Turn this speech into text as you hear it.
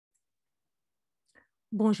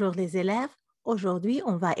Bonjour les élèves. Aujourd'hui,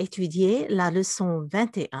 on va étudier la leçon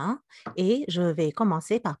 21 et je vais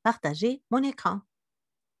commencer par partager mon écran.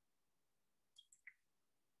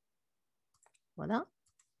 Voilà.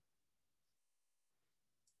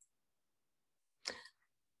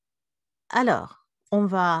 Alors, on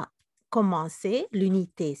va commencer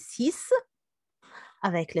l'unité 6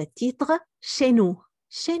 avec le titre « Chez nous ».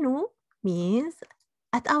 Chez nous means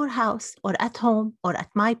at our house or at home or at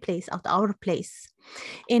my place, at our place.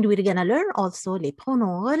 And we're going to learn also les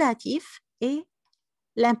pronoms relatifs et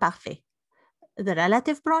l'imparfait. The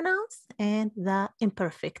relative pronouns and the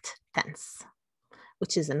imperfect tense,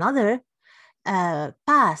 which is another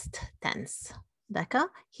past tense. D'accord?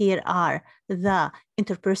 Here are the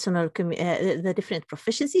interpersonal, the different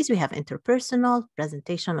proficiencies. We have interpersonal,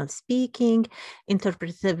 presentational speaking,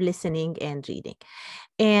 interpretive listening, and reading.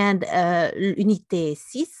 And l'unité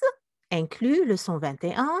 6 inclut leçon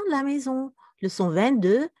 21, la maison. Leçon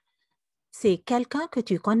 22, c'est quelqu'un que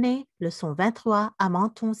tu connais. Leçon 23, à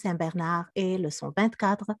Menton-Saint-Bernard. Et leçon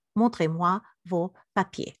 24, montrez-moi vos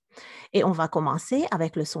papiers. Et on va commencer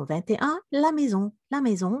avec leçon 21, la maison. La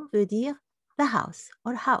maison veut dire the house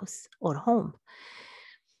or home.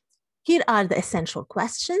 Here are the essential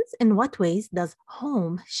questions. In what ways does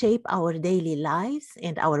home shape our daily lives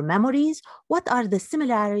and our memories? What are the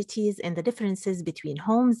similarities and the differences between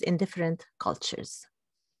homes in different cultures?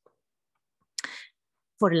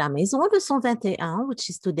 For la maison, leçon 21, which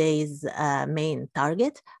is today's main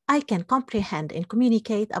target, I can comprehend and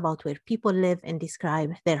communicate about where people live and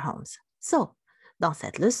describe their homes. So, dans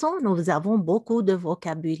cette leçon, nous avons beaucoup de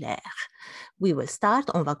vocabulaire. We will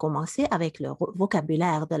start, on va commencer avec le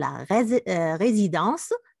vocabulaire de la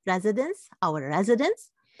résidence, residence, our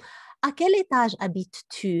residence. À quel étage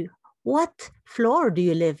habites-tu? What floor do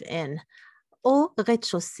you live in? Au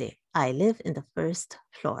rez-de-chaussée. I live in the first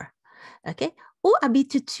floor. Okay? Où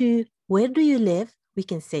habites-tu? Where do you live? We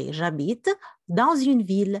can say j'habite dans une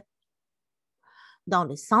ville, dans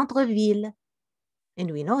le centre-ville. And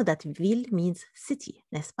we know that ville means city,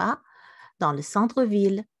 n'est-ce pas? Dans le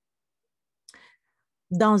centre-ville.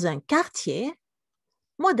 Dans un quartier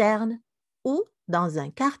moderne ou dans un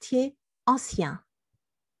quartier ancien.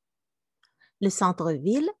 Le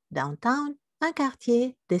centre-ville, downtown, un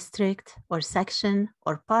quartier, district or section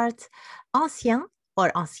or part, ancien or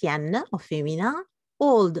ancienne au féminin,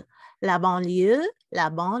 old, la banlieue,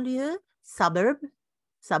 suburbs,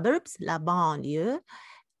 la banlieue,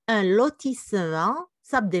 un lotissement,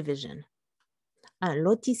 subdivision, un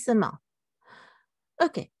lotissement.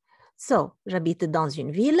 OK, so, j'habite dans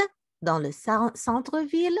une ville, dans le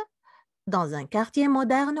centre-ville, dans un quartier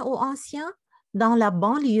moderne ou ancien, dans la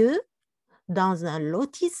banlieue, dans un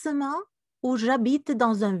lotissement ou j'habite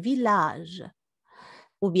dans un village.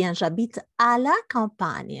 Ou bien j'habite à la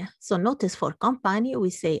campagne. So notice for campagne,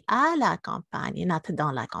 we say à la campagne, not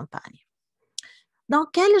dans la campagne. Dans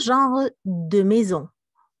quel genre de maison?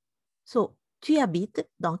 So, tu habites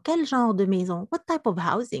dans quel genre de maison? What type of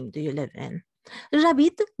housing do you live in?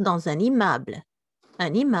 J'habite dans un immeuble.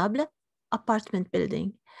 Un immeuble, apartment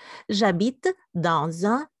building. J'habite dans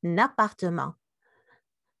un appartement.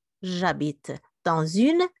 J'habite dans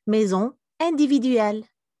une maison individuelle.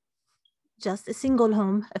 Just a single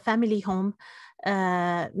home, a family home,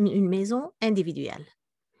 une maison individuelle.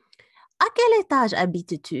 À quel étage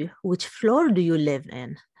habites-tu? Which floor do you live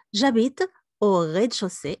in? J'habite au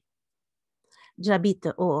rez-de-chaussée. J'habite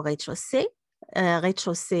au rez-de-chaussée.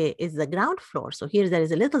 Rez-de-chaussée is the ground floor. So here there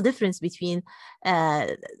is a little difference between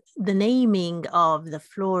the naming of the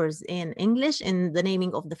floors in English and the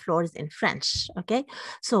naming of the floors in French. Okay,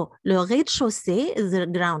 so le rez-de-chaussée is the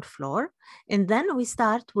ground floor. And then we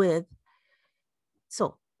start with,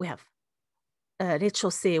 so we have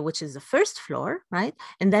rez-de-chaussée, which is the first floor, right?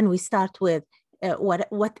 And then we start with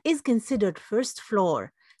what is considered first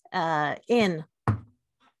floor in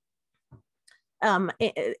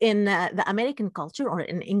the American culture or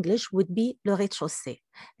in English would be le rez-de-chaussée.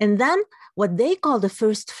 And then what they call the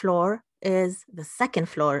first floor is the second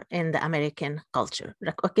floor in the American culture.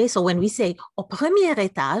 Okay, so when we say au premier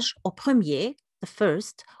étage, au premier, the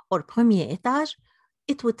first, or premier étage,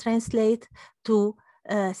 it would translate to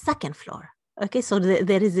second floor. Okay, so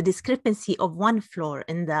there is a discrepancy of one floor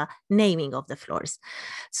in the naming of the floors.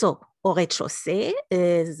 So au rez-de-chaussée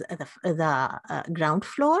is the ground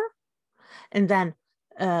floor. And then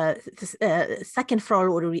second floor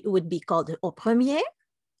would be called au premier,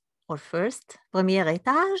 or first, premier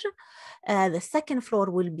étage. The second floor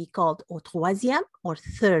will be called au troisième, or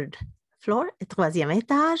third floor, troisième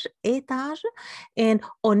étage. And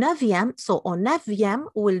au neuvième, so au neuvième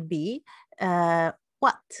will be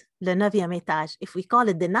what? Le 9e étage. If we call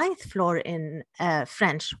it the 9th floor in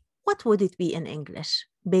French, what would it be in English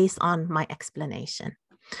based on my explanation?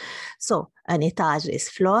 So, un étage is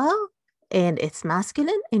floor and it's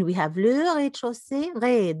masculine, and we have le rez-de-chaussée,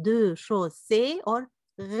 rez-de-chaussée, or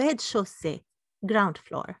rez-de-chaussée, ground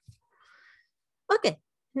floor. Okay,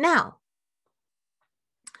 now,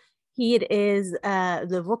 here is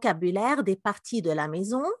the vocabulaire des parties de la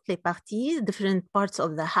maison, les parties, different parts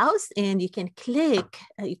of the house, and you can click,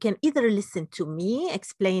 you can either listen to me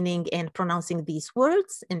explaining and pronouncing these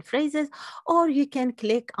words and phrases, or you can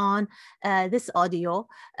click on this audio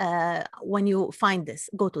when you find this.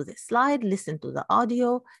 Go to this slide, listen to the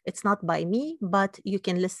audio. It's not by me, but you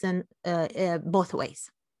can listen both ways.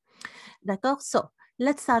 D'accord? So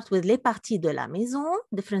let's start with les parties de la maison,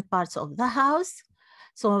 different parts of the house.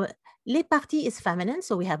 So, les parties is feminine,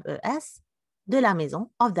 so we have ES, de la maison,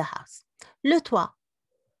 of the house. Le toit,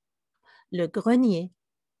 le grenier.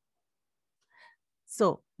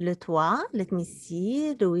 So, le toit, let me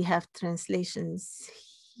see, do we have translations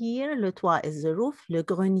here? Le toit is the roof, le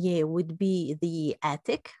grenier would be the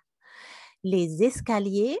attic. Les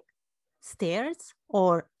escaliers, stairs,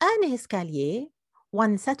 or un escalier,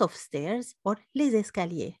 one set of stairs, or les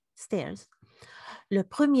escaliers, stairs. Le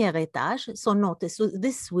premier étage, so notice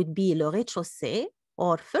this would be le rez-de-chaussée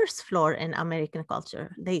or first floor in American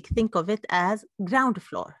culture. They think of it as ground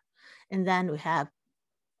floor. And then we have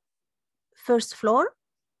first floor,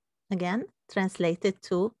 again, translated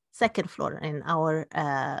to second floor in our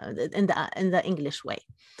in the English way.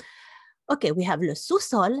 Okay, we have le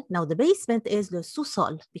sous-sol. Now the basement is le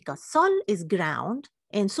sous-sol because sol is ground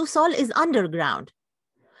and sous-sol is underground.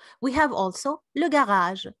 We have also le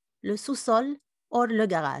garage, le sous-sol, or le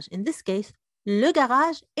garage. In this case, le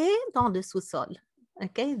garage est dans le sous-sol.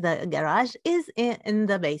 Okay, the garage is in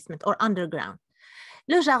the basement or underground.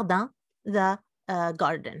 Le jardin, the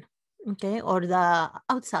garden, okay, or the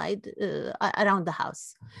outside around the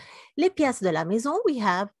house. Les pièces de la maison, we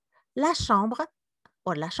have la chambre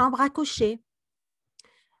or la chambre à coucher,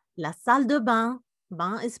 la salle de bain,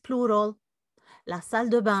 bain is plural, la salle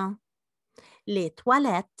de bain, les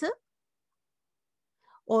toilettes,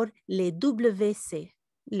 or les WC,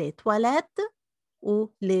 les toilettes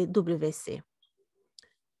ou les WC.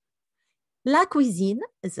 La cuisine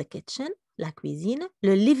is the kitchen, la cuisine.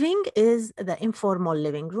 Le living is the informal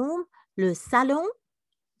living room. Le salon,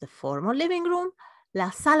 the formal living room.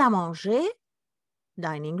 La salle à manger,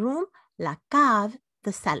 dining room. La cave,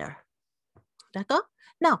 the cellar. D'accord?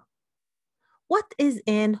 Now, what is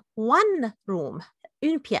in one room?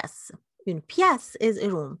 Une pièce. Une pièce is a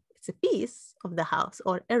room. It's a piece of the house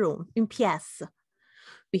or a room, une pièce.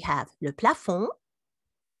 We have le plafond,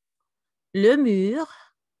 le mur,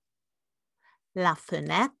 la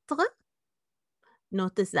fenêtre.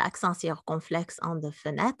 Notice the accent circonflexe on the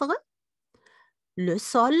fenêtre. Le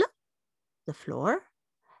sol, the floor.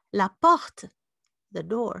 La porte, the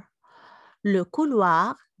door. Le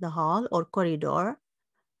couloir, the hall or corridor.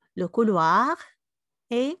 Le couloir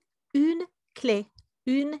et une clé,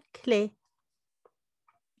 une clé.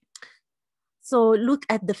 So look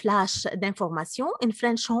at the flash d'information. In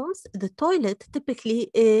French homes, the toilet typically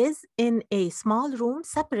is in a small room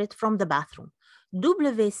separate from the bathroom.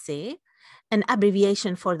 WC, an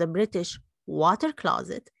abbreviation for the British water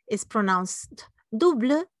closet, is pronounced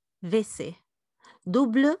WC,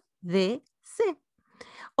 WC,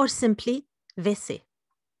 or simply WC.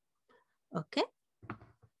 Okay?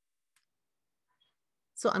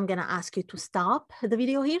 So I'm going to ask you to stop the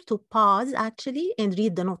video here, to pause actually, and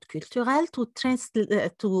read the note culturelle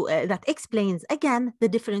that explains again the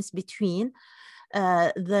difference between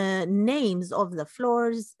the names of the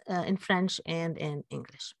floors in French and in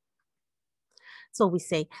English. So we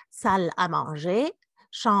say salle à manger,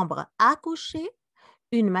 chambre à coucher,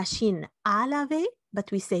 une machine à laver,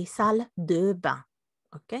 but we say salle de bain.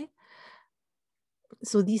 Okay?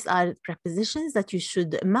 So these are prepositions that you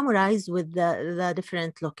should memorize with the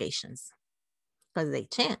different locations because they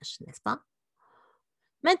change, n'est-ce pas?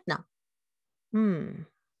 Maintenant,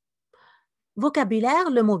 vocabulaire,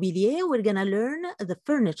 le mobilier, we're going to learn the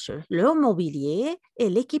furniture, le mobilier et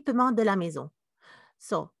l'équipement de la maison.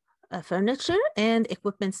 So, furniture and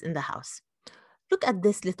equipments in the house. Look at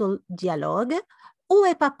this little dialogue. Où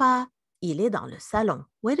est papa? Il est dans le salon.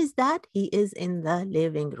 Where is that? He is in the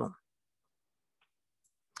living room.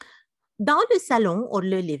 Dans le salon ou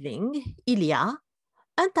le living, il y a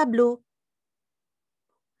un tableau,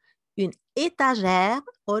 une étagère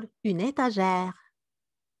ou une étagère,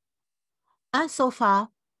 un sofa,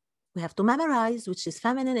 we have to memorize which is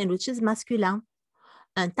feminine and which is masculin,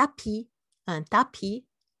 un tapis, un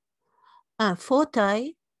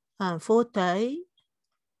fauteuil,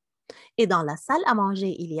 Et dans la salle à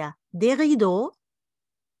manger, il y a des rideaux,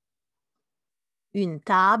 une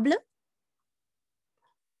table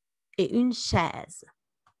et une chaise.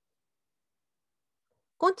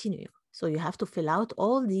 Continue. So you have to fill out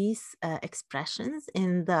all these expressions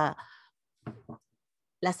in the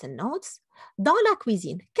lesson notes. Dans la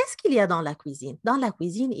cuisine, qu'est-ce qu'il y a dans la cuisine? Dans la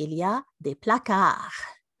cuisine, il y a des placards.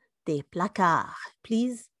 Des placards.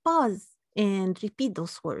 Please pause and repeat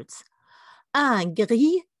those words. Un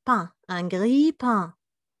grille-pain, un grille-pain.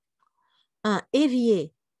 Un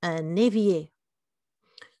évier, un évier.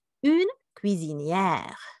 Une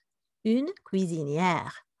cuisinière, une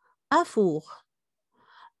cuisinière. Un four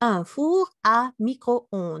à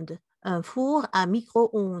micro-ondes, un four à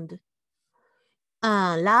micro-ondes.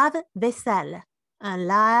 Un lave-vaisselle, un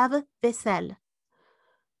lave-vaisselle.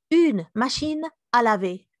 Une machine à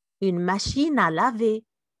laver, une machine à laver.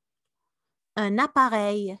 Un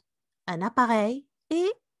appareil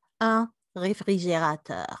et un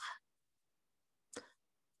réfrigérateur.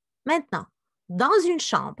 Maintenant, dans une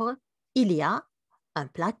chambre, il y a un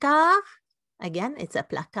placard. Again, it's a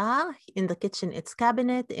placard. In the kitchen, it's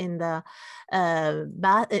cabinet. In the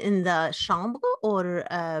chambre or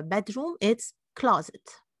bedroom, it's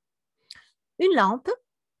closet. Une lampe,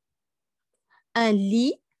 un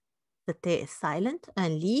lit, the T is silent, un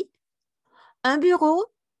lit, un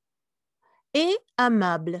bureau et un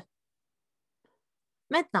meuble.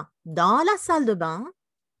 Maintenant, dans la salle de bain,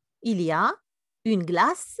 il y a une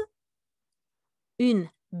glace,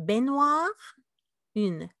 une baignoire,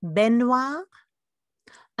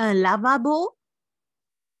 un lavabo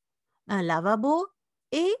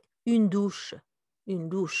et une douche.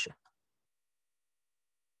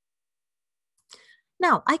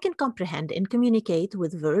 Now, I can comprehend and communicate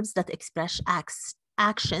with verbs that express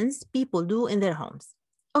actions people do in their homes.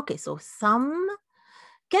 Okay, so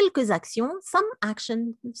quelques actions, some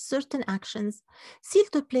actions, certain actions. S'il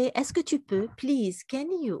te plaît, est-ce que tu peux, please, can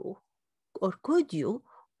you, or could you,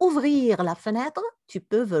 ouvrir la fenêtre? Tu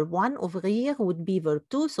peux, verb 1, ouvrir would be verb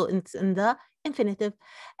 2, so it's in the infinitive.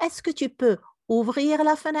 Est-ce que tu peux ouvrir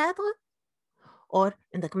la fenêtre? Or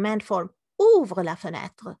in the command form, ouvre la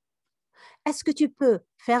fenêtre. Est-ce que tu peux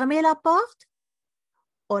fermer la porte?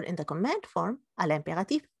 Or in the command form, à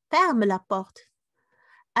l'impératif, ferme la porte.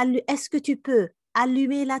 Est-ce que tu peux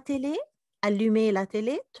allumer la télé? Allumer la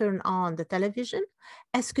télé, turn on the television.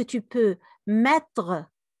 Est-ce que tu peux mettre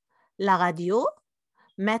la radio?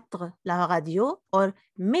 Mettre la radio, or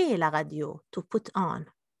mets la radio, to put on.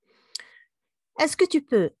 Est-ce que tu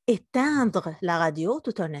peux éteindre la radio,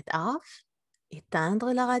 to turn it off?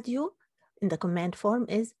 Éteindre la radio, in the command form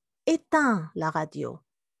is éteins la radio.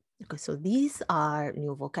 Okay, so these are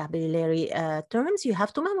new vocabulary terms you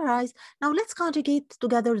have to memorize. Now let's conjugate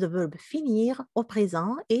together the verb finir au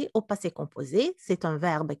présent et au passé composé. C'est un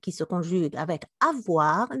verbe qui se conjugue avec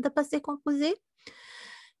avoir in the passé composé.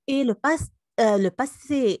 Et le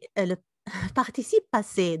participe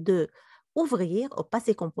passé de ouvrir au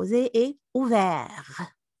passé composé est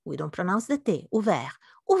ouvert. We don't pronounce the T. Ouvert.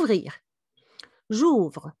 Ouvrir.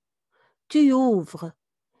 J'ouvre. Tu ouvres.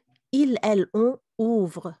 Il, elle, on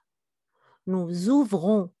ouvre. Nous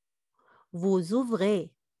ouvrons. Vous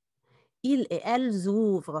ouvrez. Ils et elles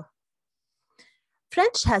ouvrent.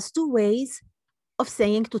 French has two ways of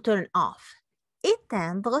saying to turn off.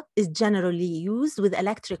 Éteindre is generally used with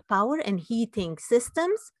electric power and heating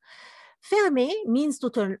systems. Fermer means to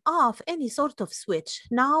turn off any sort of switch,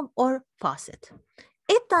 knob or faucet.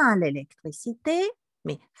 Éteins l'électricité,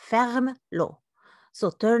 mais ferme l'eau. So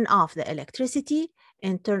turn off the electricity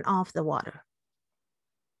and turn off the water.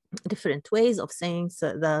 Different ways of saying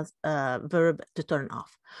the verb to turn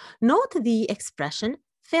off. Note the expression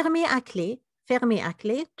fermer à clé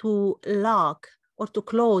to lock or to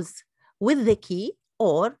close with the key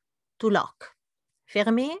or to lock.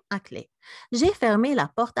 Fermer à clé. J'ai fermé la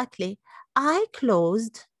porte à clé. I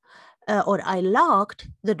closed or I locked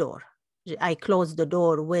the door. I closed the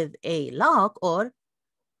door with a lock or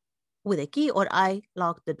with a key, or I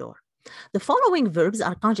locked the door. The following verbs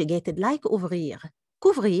are conjugated like ouvrir.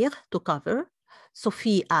 Couvrir, to cover.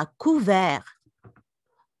 Sophie a couvert.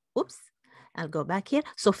 Oops, I'll go back here.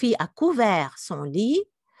 Sophie a couvert son lit.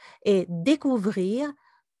 Et découvrir,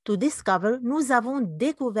 to discover. Nous avons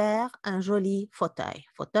découvert un joli fauteuil.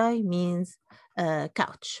 Fauteuil means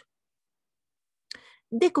couch.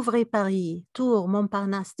 Découvrez Paris. Tour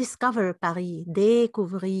Montparnasse. Discover Paris.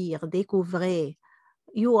 Découvrir, découvrez.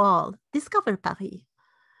 You all discover Paris.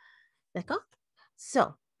 D'accord?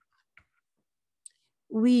 So,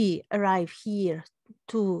 we arrive here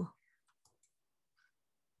to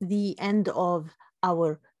the end of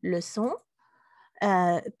our leçon.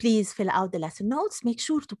 Please fill out the lesson notes. Make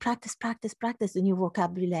sure to practice the new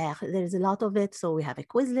vocabulary. There's a lot of it. So we have a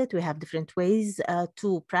Quizlet. We have different ways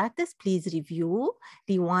to practice. Please review,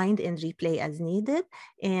 rewind, and replay as needed.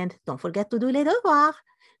 And don't forget to do les devoirs.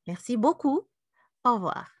 Merci beaucoup. Au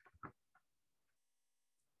revoir.